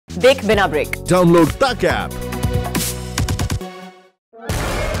देख बिना break. Download तक app.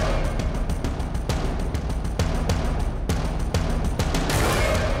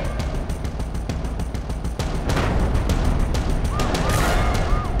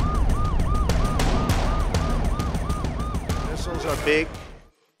 Missiles are big,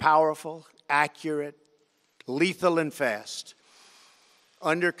 powerful, accurate, lethal and fast.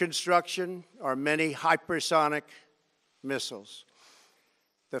 Under construction are many hypersonic missiles.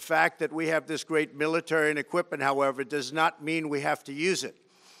 The fact that we have this great military and equipment, however, does not mean we have to use it.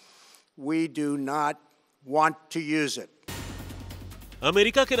 We do not want to use it.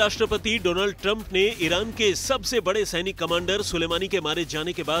 America के राष्ट्रपति Donald Trump ने Iran के सबसे बड़े सैनिक commander Sulemani के मारे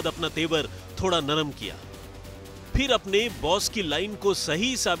जाने के बाद अपना तेवर थोड़ा नरम किया। फिर अपने बॉस की लाइन को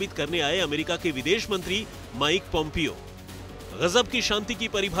सही साबित करने आए अमेरिका के विदेश मंत्री माइक पोम्पियो। गजब की शांति की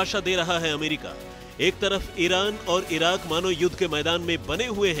परिभाषा दे रहा है अमेरिका। एक तरफ ईरान और इराक मानो युद्ध के मैदान में बने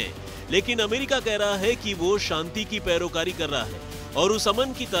हुए हैं, लेकिन अमेरिका कह रहा है कि वो शांति की पैरोकारी कर रहा है और उस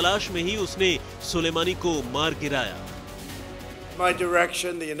अमन की तलाश में ही उसने सुलेमानी को मार गिराया। My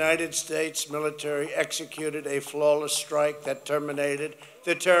direction, the United States military executed a flawless strike that terminated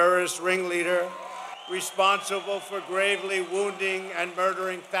the terrorist ringleader responsible for gravely wounding and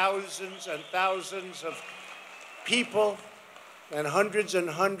murdering thousands and thousands of people and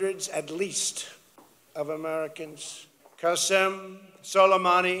hundreds at least of Americans. Qasem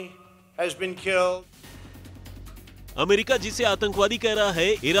Soleimani has been killed. America जिसे आतंकवादी कह रहा है,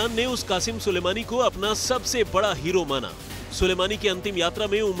 Iran ने उस कासिम सुलेमानी को अपना सबसे बड़ा हीरो माना। सुलेमानी की अंतिम यात्रा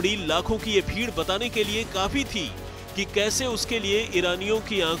में उमड़ी लाखों की ये भीड़ बताने के लिए काफी थी कि कैसे उसके लिए ईरानियों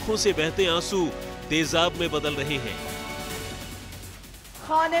की आंखों से बहते आंसू तेजाब में बदल रहे हैं।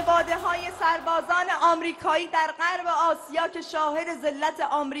 خانواده‌های سربازان آمریکایی در غرب آسیا که شاهد ذلت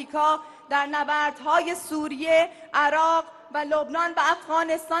آمریکا در نبردهای سوریه، عراق و لبنان و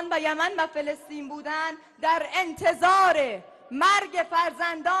افغانستان و یمن و فلسطین بودند، در انتظار مرگ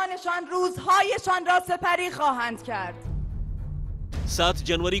فرزندانشان روزهایشان را سپری خواهند کرد. 7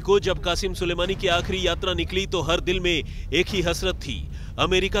 जनवरी को जब कासिम सुलेमानी की आखिरी यात्रा निकली तो हर दिल में एक ही हसरत थी,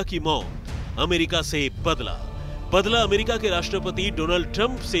 अमेरिका की मौत, अमेरिका से बदला। बदला अमेरिका के राष्ट्रपति डोनाल्ड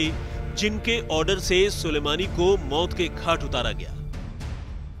ट्रंप से, जिनके ऑर्डर से सुलेमानी को मौत के घाट उतारा गया।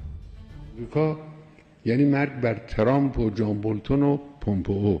 अमेरिका यानी مرگ بر ترامپ و جان بولتون و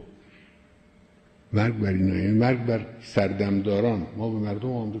پومپئو، مرگ بر اینا، یعنی مرگ بر سردمداران. ما به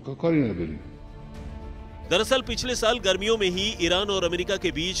مردم آمریکا کاری نداریم. दरअसल पिछले साल गर्मियों में ही ईरान और अमेरिका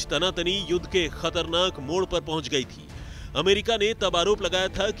के बीच तनातनी युद्ध के खतरनाक मोड़ पर पहुंच गई थी। अमेरिका ने तब आरोप लगाया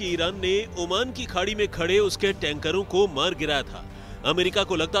था कि ईरान ने ओमान की खाड़ी में खड़े उसके टैंकरों को मार गिराया था। अमेरिका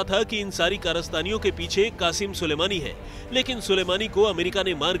को लगता था कि इन सारी कारस्तानियों के पीछे कासिम सुलेमानी है, लेकिन सुलेमानी को अमेरिका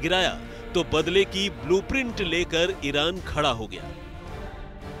ने मार गिराया तो बदले की ब्लूप्रिंट लेकर ईरान खड़ा हो गया।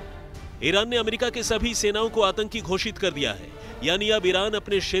 ईरान ने अमेरिका के सभी सेनाओं को आतंकी घोषित कर दिया है, यानी अब ईरान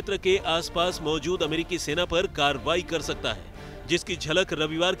अपने क्षेत्र के आसपास मौजूद अमेरिकी सेना पर कार्रवाई कर सकता है, जिसकी झलक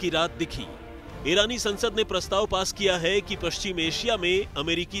रविवार की रात दिखी। ईरानी संसद ने प्रस्ताव पास किया है कि पश्चिम एशिया में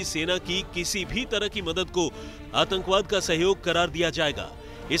अमेरिकी सेना की किसी भी तरह की मदद को आतंकवाद का सहयोग करार दिया जाएगा।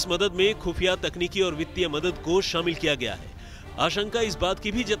 इस मदद में खुफिया, तकनीकी और वित्तीय मदद को शामिल किया गया है। आशंका इस बात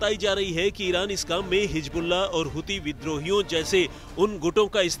की भी जताई जा रही है कि ईरान इस काम में हिजबुल्लाह और हुती विद्रोहियों जैसे उन गुटों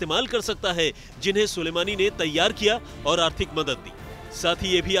का इस्तेमाल कर सकता है जिन्हें सुलेमानी ने तैयार किया और आर्थिक मदद दी। साथ ही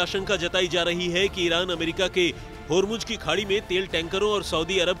ये भी आशंका जताई जा रही है कि ईरान अमेरिका के होर्मुज की खाड़ी में तेल टैंकरों और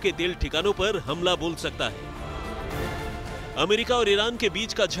सऊदी अरब के तेल ठिकानों पर हमला बोल सकता है। अमेरिका और ईरान के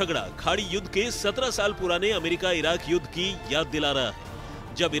बीच का झगड़ा खाड़ी युद्ध के 17 साल पुराने अमेरिका इराक युद्ध की याद दिला रहा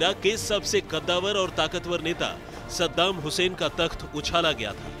है, जब इराक के सबसे कद्दावर और ताकतवर नेता सद्दाम हुसैन का तख्त उछाला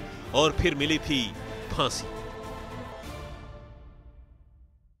गया था और फिर मिली थी फांसी।